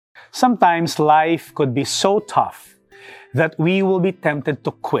Sometimes life could be so tough that we will be tempted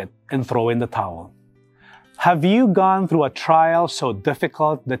to quit and throw in the towel. Have you gone through a trial so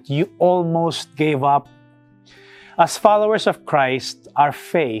difficult that you almost gave up? As followers of Christ, our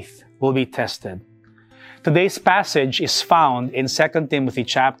faith will be tested. Today's passage is found in 2 Timothy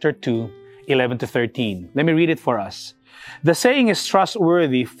chapter 2, 11 to 13. Let me read it for us. The saying is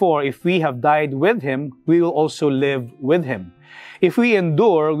trustworthy, for if we have died with him, we will also live with him. If we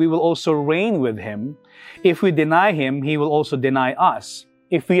endure, we will also reign with him. If we deny him, he will also deny us.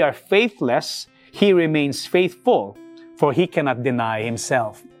 If we are faithless, he remains faithful, for he cannot deny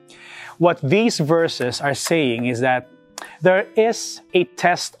himself. What these verses are saying is that there is a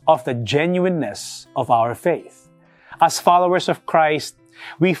test of the genuineness of our faith. As followers of Christ,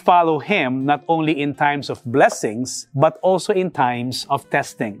 we follow him not only in times of blessings, but also in times of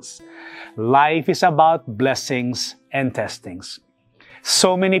testings. Life is about blessings and testings.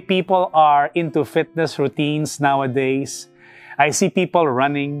 So many people are into fitness routines nowadays. I see people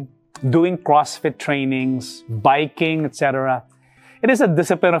running, doing CrossFit trainings, biking, etc. It is a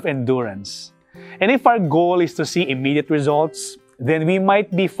discipline of endurance. And if our goal is to see immediate results, then we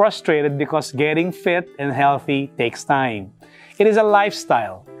might be frustrated because getting fit and healthy takes time. It is a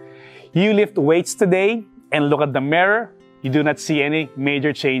lifestyle. You lift weights today and look at the mirror, you do not see any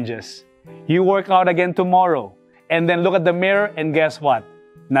major changes. You work out again tomorrow and then look at the mirror and guess what?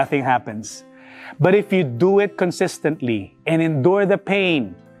 Nothing happens. But if you do it consistently and endure the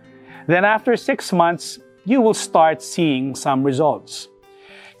pain, then after 6 months, you will start seeing some results.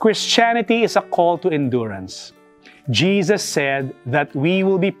 Christianity is a call to endurance. Jesus said that we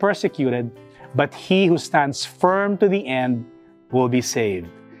will be persecuted, but he who stands firm to the end will be saved.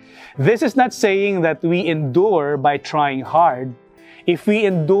 This is not saying that we endure by trying hard. If we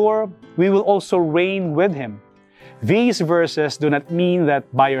endure, we will also reign with him. These verses do not mean that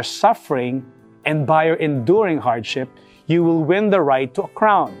by your suffering and by your enduring hardship, you will win the right to a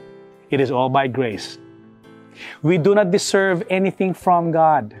crown. It is all by grace. We do not deserve anything from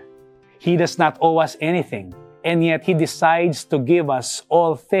God. He does not owe us anything, and yet he decides to give us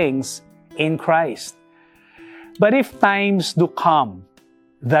all things in Christ. But if times do come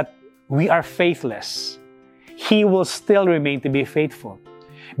that we are faithless, he will still remain to be faithful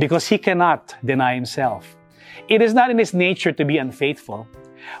because he cannot deny himself. It is not in his nature to be unfaithful.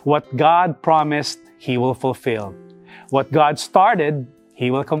 What God promised, he will fulfill. What God started, he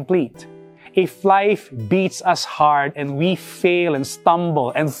will complete. If life beats us hard and we fail and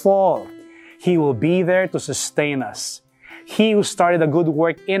stumble and fall, he will be there to sustain us. He who started a good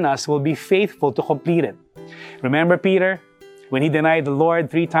work in us will be faithful to complete it. Remember Peter, when he denied the Lord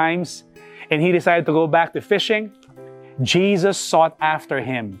 3 times and he decided to go back to fishing? Jesus sought after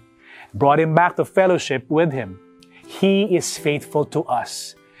him, brought him back to fellowship with him. He is faithful to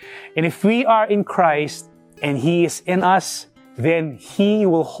us. And if we are in Christ and he is in us, then he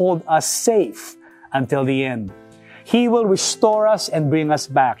will hold us safe until the end. He will restore us and bring us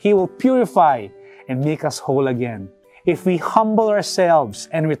back. He will purify and make us whole again. If we humble ourselves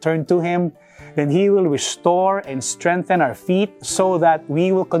and return to him, then he will restore and strengthen our feet so that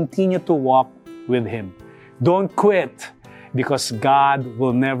we will continue to walk with him. Don't quit, because God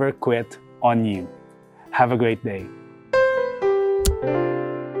will never quit on you. Have a great day.